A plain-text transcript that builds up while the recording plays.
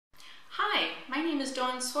name is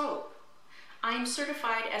Swope. I'm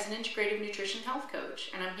certified as an integrative nutrition health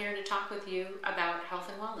coach, and I'm here to talk with you about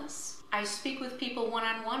health and wellness. I speak with people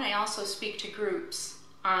one-on-one. I also speak to groups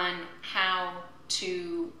on how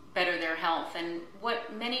to better their health. And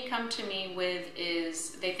what many come to me with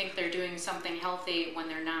is they think they're doing something healthy when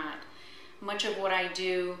they're not. Much of what I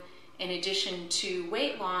do, in addition to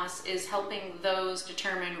weight loss, is helping those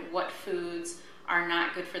determine what foods are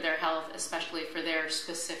not good for their health, especially for their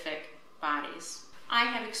specific bodies. I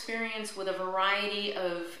have experience with a variety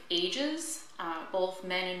of ages, both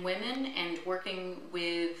men and women, and working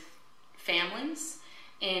with families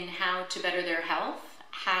in how to better their health,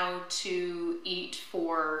 how to eat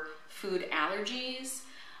for food allergies,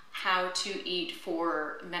 how to eat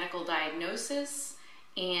for medical diagnosis,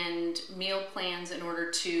 and meal plans in order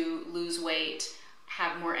to lose weight,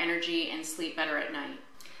 have more energy, and sleep better at night.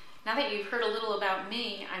 Now that you've heard a little about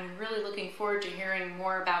me, I'm really looking forward to hearing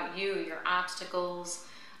more about you, your obstacles,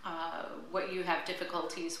 what you have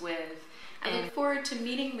difficulties with. I look forward to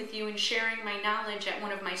meeting with you and sharing my knowledge at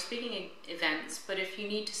one of my speaking events, but if you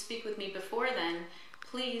need to speak with me before then,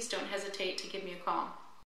 please don't hesitate to give me a call.